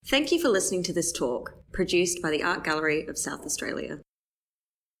Thank you for listening to this talk, produced by the Art Gallery of South Australia.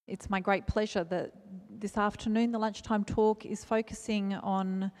 It's my great pleasure that this afternoon the lunchtime talk is focusing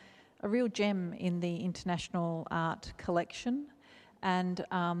on a real gem in the international art collection, and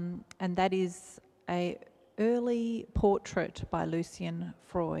that is an early portrait by Lucian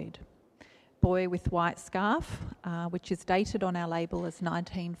Freud, Boy with White Scarf, which is dated on our label as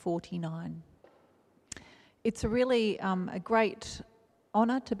 1949. It's a really a great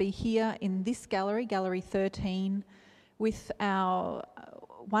honour to be here in this gallery, Gallery 13, with our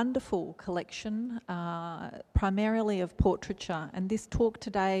wonderful collection, primarily of portraiture. And this talk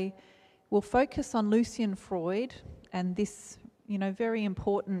today will focus on Lucian Freud and this, very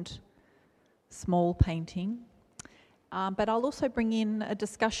important small painting. But I'll also bring in a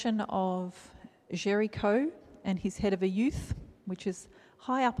discussion of Géricault and his Head of a Youth, which is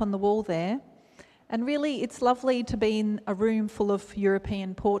high up on the wall there. And really, it's lovely to be in a room full of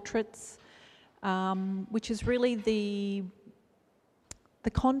European portraits, which is really the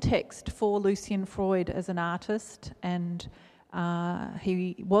context for Lucian Freud as an artist. And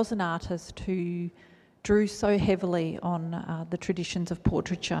he was an artist who drew so heavily on the traditions of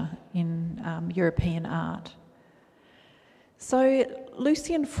portraiture in European art. So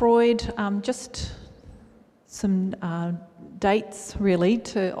Lucian Freud, just some dates really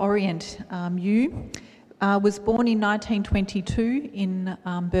to orient you, was born in 1922 in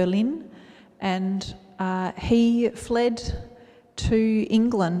Berlin, and he fled to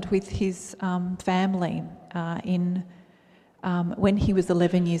England with his family when he was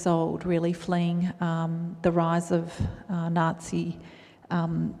 11 years old, really fleeing the rise of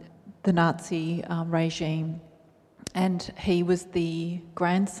the Nazi regime. And he was the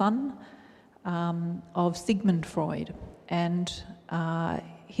grandson of Sigmund Freud, and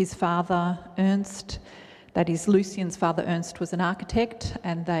his father, Ernst, that is Lucian's father, Ernst, was an architect,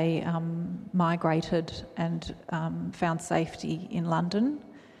 and they migrated and found safety in London,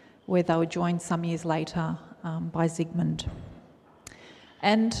 where they were joined some years later by Sigmund.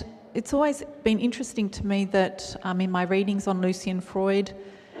 And it's always been interesting to me that in my readings on Lucian Freud,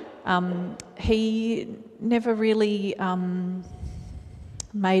 he never really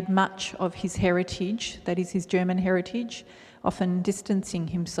made much of his heritage, that is his German heritage, often distancing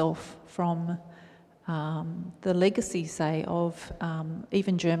himself from the legacy, say, of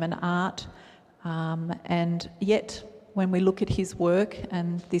even German art. And yet, when we look at his work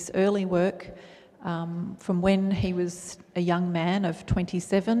and this early work, from when he was a young man of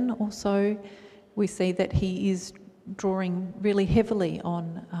 27 or so, we see that he is drawing really heavily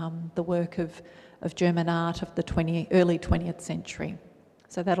on the work of German art of the early 20th century.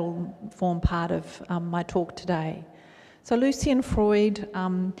 So that'll form part of my talk today. So Lucian Freud,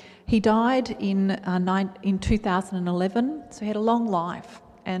 he died in 2011, so he had a long life.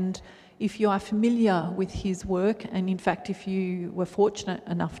 And if you are familiar with his work, and in fact if you were fortunate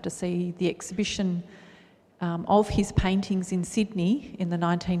enough to see the exhibition of his paintings in Sydney in the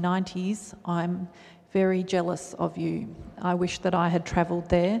 1990s, I'm very jealous of you. I wish that I had travelled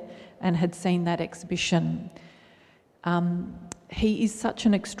there and had seen that exhibition. He is such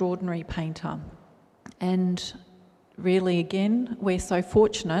an extraordinary painter, and really, again, we're so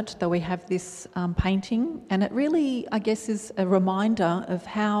fortunate that we have this painting, and it really, I guess, is a reminder of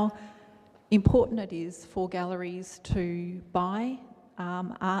how important it is for galleries to buy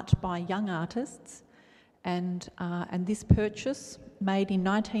art by young artists, and this purchase, made in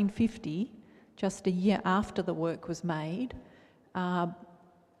 1950, just a year after the work was made,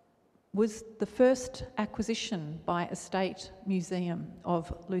 was the first acquisition by a state museum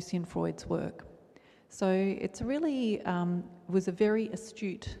of Lucian Freud's work. So it's really was a very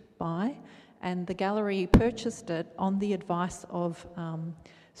astute buy, and the gallery purchased it on the advice of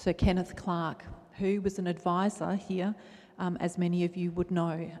Sir Kenneth Clarke, who was an advisor here, as many of you would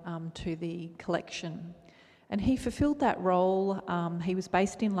know, to the collection. And he fulfilled that role. He was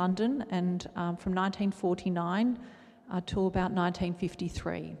based in London, and from 1949 till about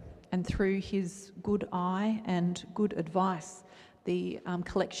 1953. And through his good eye and good advice, the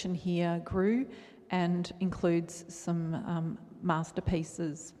collection here grew and includes some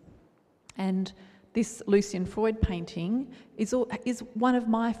masterpieces. And this Lucian Freud painting is one of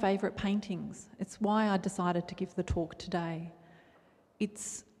my favourite paintings. It's why I decided to give the talk today.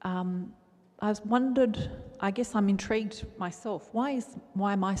 I wondered, I guess I'm intrigued myself, why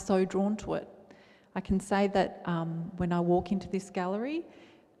am I so drawn to it? I can say that when I walk into this gallery,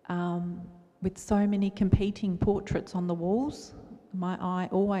 with so many competing portraits on the walls, my eye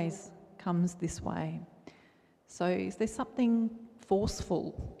always comes this way. So is there something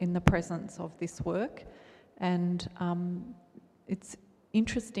forceful in the presence of this work? And it's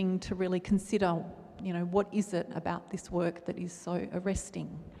interesting to really consider, what is it about this work that is so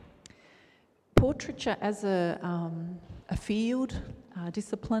arresting? Portraiture as a field,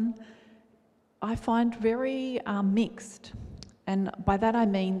 discipline, I find very mixed. And by that I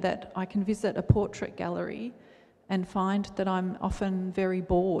mean that I can visit a portrait gallery and find that I'm often very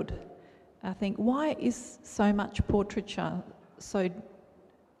bored. I think, why is so much portraiture so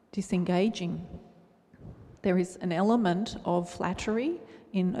disengaging? There is an element of flattery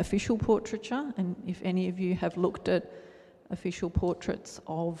in official portraiture, and if any of you have looked at official portraits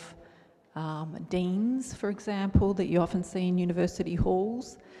of deans, for example, that you often see in university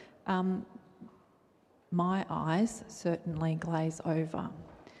halls, my eyes certainly glaze over.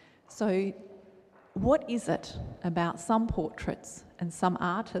 So what is it about some portraits and some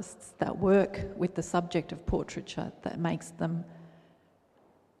artists that work with the subject of portraiture that makes them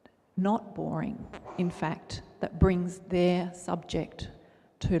not boring, in fact, that brings their subject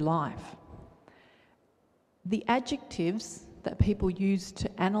to life? The adjectives that people use to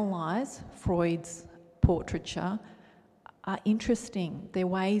analyse Freud's portraiture are interesting. They're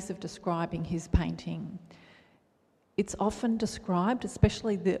ways of describing his painting. It's often described,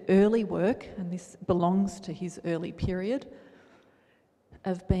 especially the early work, and this belongs to his early period,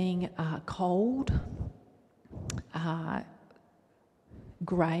 of being cold,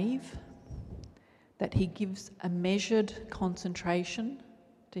 grave, that he gives a measured concentration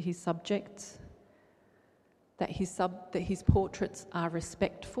to his subjects, that his portraits are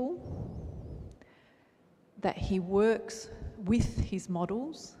respectful, that he works with his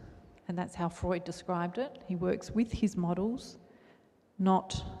models, and that's how Freud described it. He works with his models,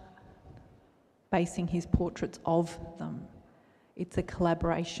 not basing his portraits of them. It's a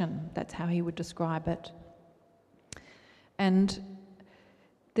collaboration. That's how he would describe it. And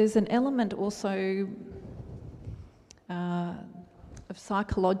there's an element also of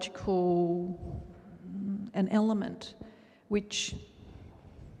psychological, an element which,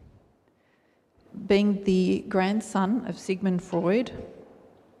 being the grandson of Sigmund Freud,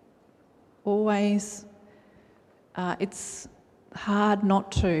 always it's hard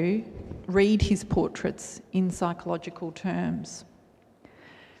not to read his portraits in psychological terms.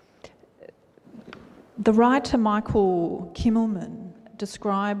 The writer Michael Kimmelman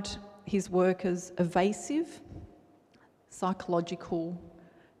described his work as evasive, psychological,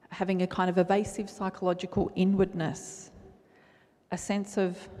 having a kind of evasive psychological inwardness, a sense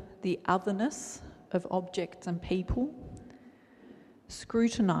of the otherness of objects and people,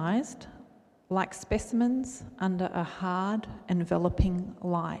 scrutinised like specimens under a hard, enveloping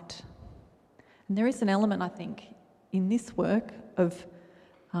light. And there is an element, I think, in this work of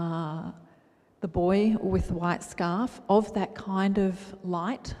the boy with the white scarf, of that kind of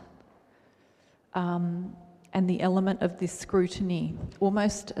light, and the element of this scrutiny,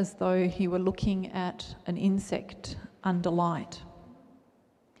 almost as though he were looking at an insect under light.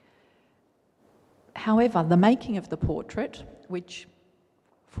 However, the making of the portrait, which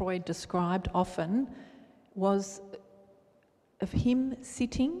Freud described often, was of him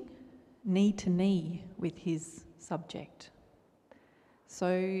sitting knee to knee with his subject.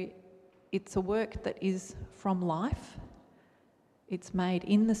 So it's a work that is from life, it's made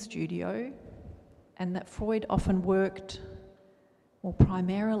in the studio, and that Freud often worked, well,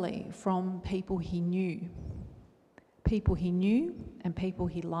 primarily from people he knew and people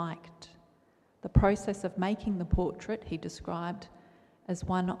he liked. The process of making the portrait he described as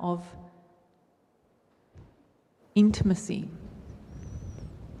one of intimacy,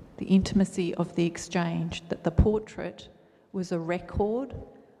 the intimacy of the exchange, that the portrait was a record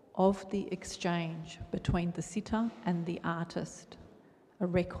of the exchange between the sitter and the artist, a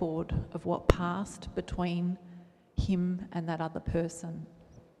record of what passed between him and that other person.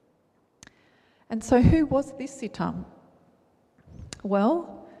 And so who was this sitter?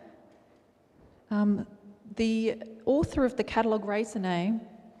 Well, the author of the Catalogue Raisonné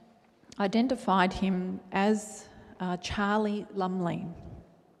identified him as Charlie Lumley,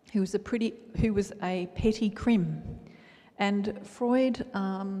 who was a petty crim. And Freud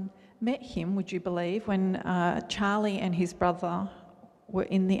met him, would you believe, when Charlie and his brother were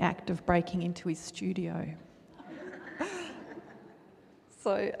in the act of breaking into his studio.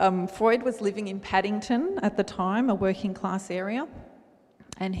 So Freud was living in Paddington at the time, a working class area,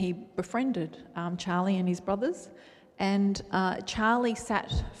 and he befriended Charlie and his brothers. And Charlie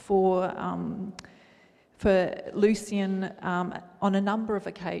sat for Lucian on a number of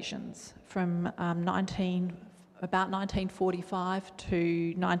occasions from about 1945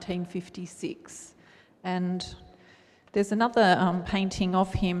 to 1956. And there's another painting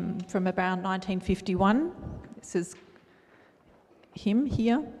of him from about 1951. This is him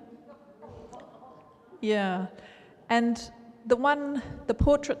here. Yeah. And the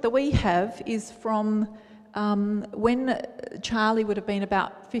portrait that we have is from when Charlie would have been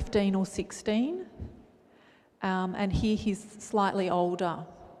about 15 or 16, and here he's slightly older.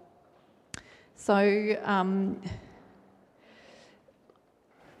 So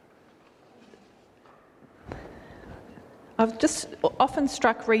I've just often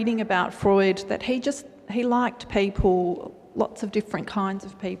struck reading about Freud that he liked people, lots of different kinds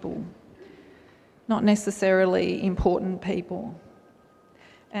of people, not necessarily important people.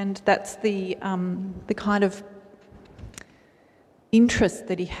 And that's the kind of interest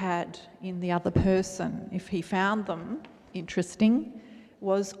that he had in the other person, if he found them interesting,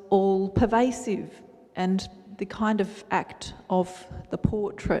 was all pervasive. And the kind of act of the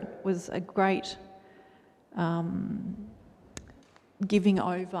portrait was a great giving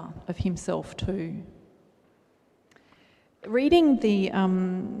over of himself too. Reading the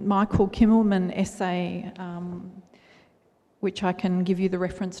Michael Kimmelman essay, which I can give you the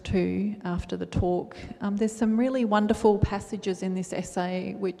reference to after the talk, there's some really wonderful passages in this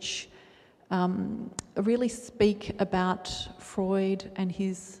essay which really speak about Freud and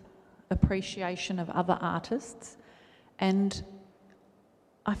his appreciation of other artists. And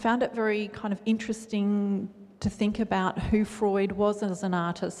I found it very kind of interesting to think about who Freud was as an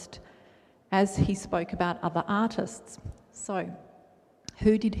artist as he spoke about other artists. So,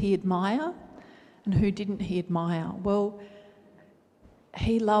 who did he admire and who didn't he admire? Well,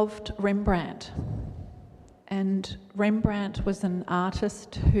 he loved Rembrandt, and Rembrandt was an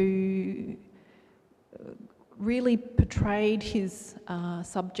artist who really portrayed his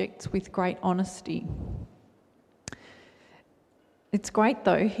subjects with great honesty. It's great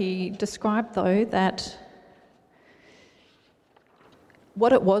though, he described though that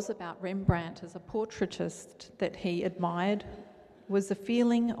what it was about Rembrandt as a portraitist that he admired was a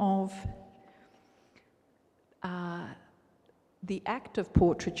feeling of the act of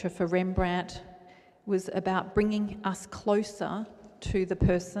portraiture for Rembrandt was about bringing us closer to the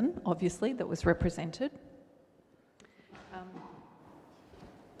person, obviously, that was represented.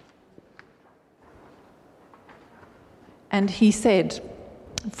 And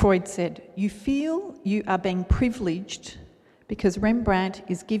Freud said, you feel you are being privileged because Rembrandt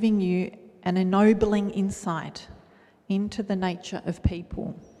is giving you an ennobling insight into the nature of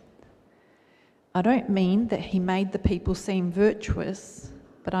people. I don't mean that he made the people seem virtuous,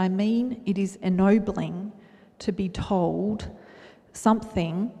 but I mean it is ennobling to be told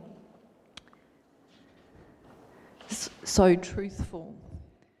something so truthful.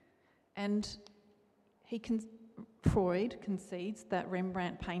 And Freud concedes that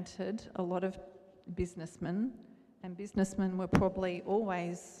Rembrandt painted a lot of businessmen, and businessmen were probably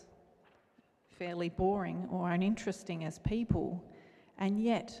always fairly boring or uninteresting as people, and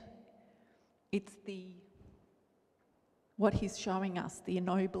yet it's what he's showing us, the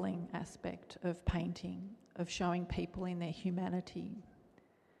ennobling aspect of painting, of showing people in their humanity.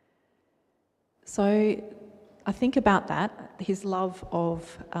 So I think about that, his love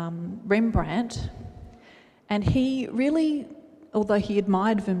of Rembrandt, and he really, although he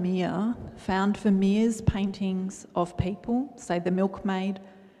admired Vermeer, found Vermeer's paintings of people, say the Milkmaid,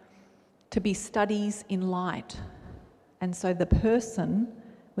 to be studies in light. And so the person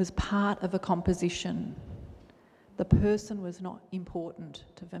was part of a composition. The person was not important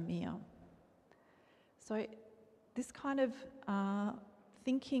to Vermeer. So this kind of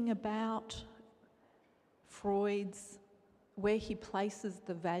thinking about Freud's, where he places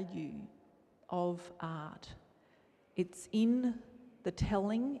the value of art, it's in the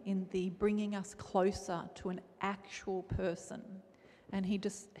telling, in the bringing us closer to an actual person. And he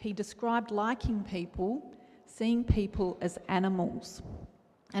described liking people, seeing people as animals.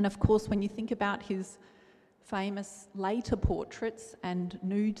 And of course, when you think about his famous later portraits and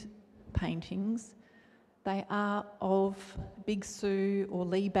nude paintings, they are of Big Sue or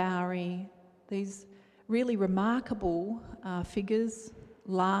Lee Bowery, these really remarkable figures,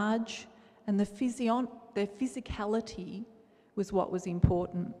 large, and their physicality was what was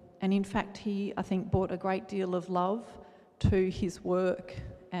important. And in fact, he, I think, brought a great deal of love to his work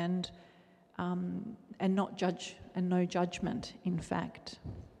and no judgment, in fact.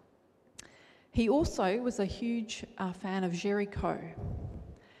 He also was a huge fan of Géricault,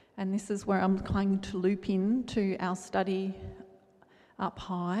 and this is where I'm going to loop in to our study up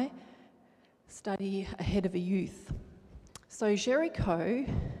high, study ahead of a youth. So Géricault,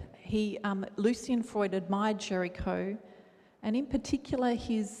 Lucian Freud admired Géricault, and in particular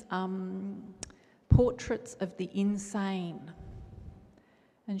his portraits of the insane.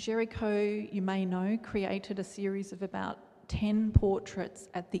 And Géricault, you may know, created a series of about 10 portraits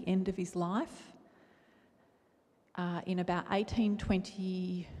at the end of his life in about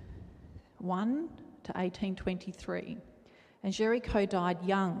 1821 to 1823. And Géricault died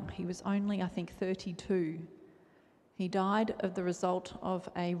young. He was only, I think, 32. He died of the result of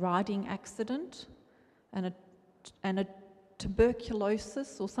a riding accident and a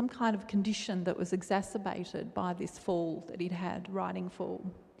tuberculosis or some kind of condition that was exacerbated by this fall that he'd had, riding fall.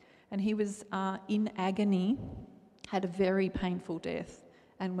 And he was in agony, had a very painful death,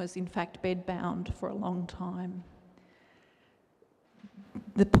 and was in fact bedbound for a long time.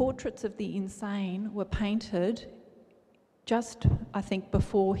 The portraits of the insane were painted just, I think,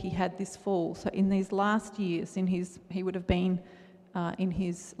 before he had this fall. So in these last years, he would have been in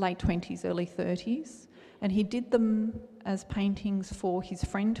his late 20s, early 30s, and he did them as paintings for his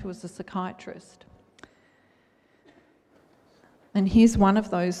friend who was a psychiatrist. And here's one of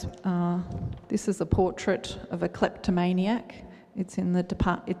those. This is a portrait of a kleptomaniac. It's in the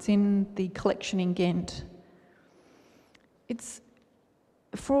collection in Ghent. It's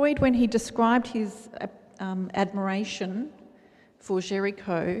Freud, when he described his admiration for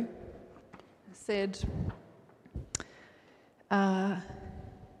Géricault, said,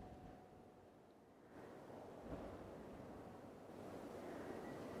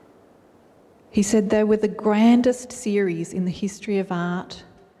 he said, "They were the grandest series in the history of art,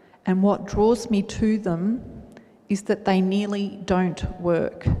 and what draws me to them is that they nearly don't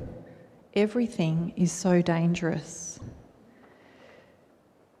work. Everything is so dangerous."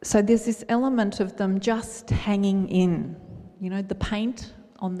 So there's this element of them just hanging in, the paint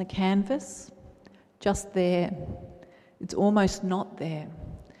on the canvas, just there. It's almost not there.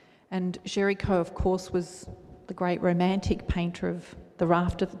 And Géricault, of course, was the great romantic painter of the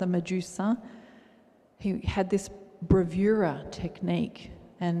Raft of the Medusa. He had this bravura technique,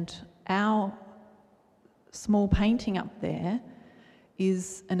 and our small painting up there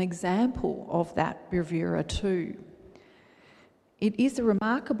is an example of that bravura too. It is a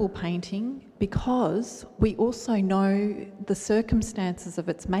remarkable painting because we also know the circumstances of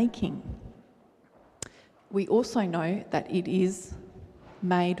its making. We also know that it is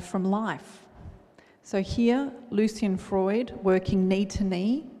made from life. So here, Lucian Freud working knee to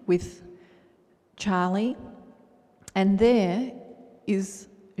knee with Charlie, and there is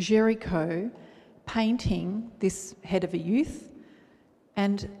Géricault painting this head of a youth,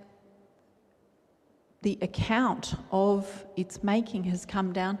 and the account of its making has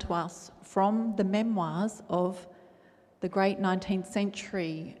come down to us from the memoirs of the great 19th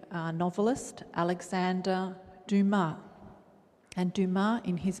century novelist Alexandre Dumas. And Dumas,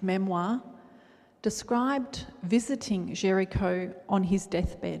 in his memoir, described visiting Géricault on his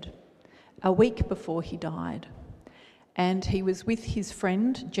deathbed a week before he died. And he was with his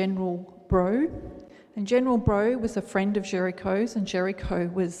friend, General Brault. And General Brault was a friend of Géricault's, and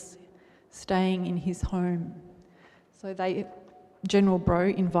Géricault was staying in his home. So General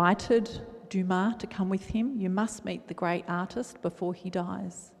Brault invited Dumas to come with him. "You must meet the great artist before he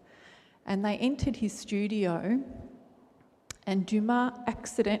dies." And they entered his studio, and Dumas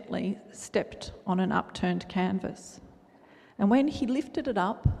accidentally stepped on an upturned canvas. And when he lifted it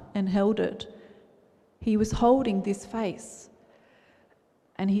up and held it, he was holding this face.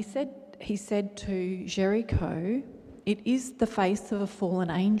 And he said to Géricault, "It is the face of a fallen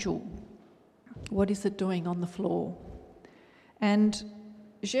angel. What is it doing on the floor?" And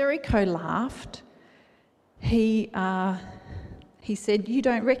Géricault laughed. He said, "You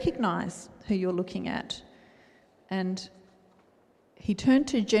don't recognise who you're looking at." And he turned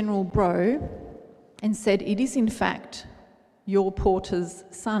to General Brault and said, "It is in fact your porter's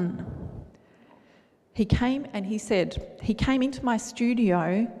son." He came into my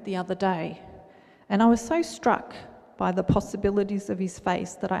studio the other day, and I was so struck by the possibilities of his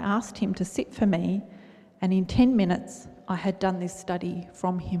face that I asked him to sit for me, and in 10 minutes I had done this study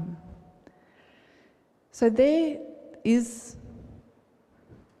from him. So there is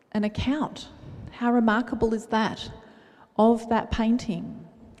an account. How remarkable is that, of that painting?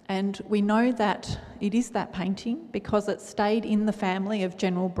 And we know that it is that painting because it stayed in the family of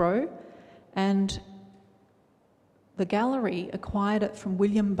General Brault, and the gallery acquired it from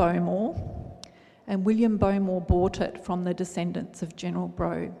William Beaumont, and William Beaumont bought it from the descendants of General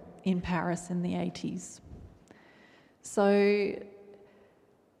Brault in Paris in the 80s. So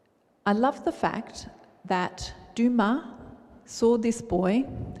I love the fact that Dumas saw this boy,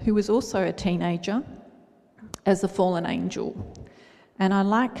 who was also a teenager, as a fallen angel. And I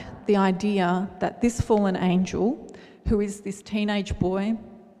like the idea that this fallen angel, who is this teenage boy,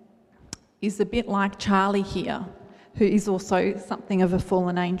 is a bit like Charlie here, who is also something of a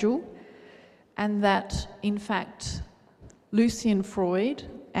fallen angel, and that, in fact, Lucian Freud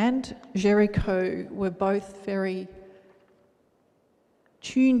and Géricault were both very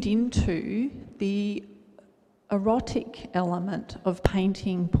tuned into the erotic element of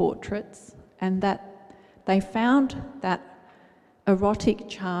painting portraits, and that they found that erotic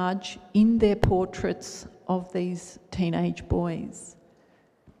charge in their portraits of these teenage boys.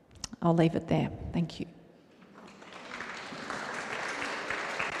 I'll leave it there. Thank you.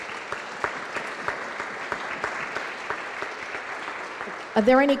 Are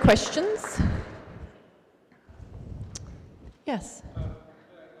there any questions? Yes. A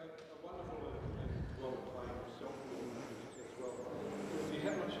wonderful and well-played self-portrait as well. Do you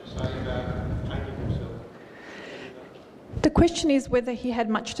have much to say about painting himself? The question is whether he had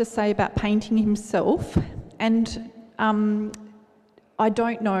much to say about painting himself, and I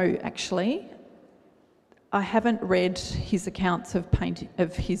don't know actually. I haven't read his accounts of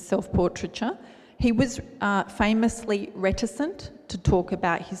his self-portraiture. He was famously reticent to talk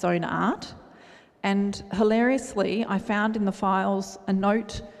about his own art, and hilariously, I found in the files a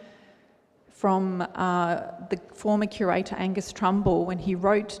note from the former curator Angus Trumbull when he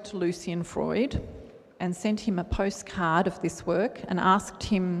wrote to Lucian Freud and sent him a postcard of this work and asked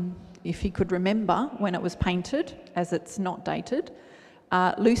him if he could remember when it was painted, as it's not dated.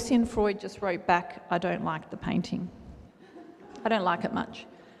 Lucian Freud just wrote back, "I don't like the painting. I don't like it much."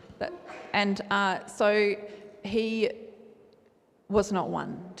 So he was not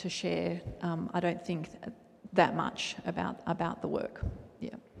one to share, I don't think, that much about the work. Yeah.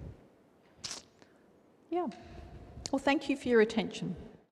 Well, thank you for your attention.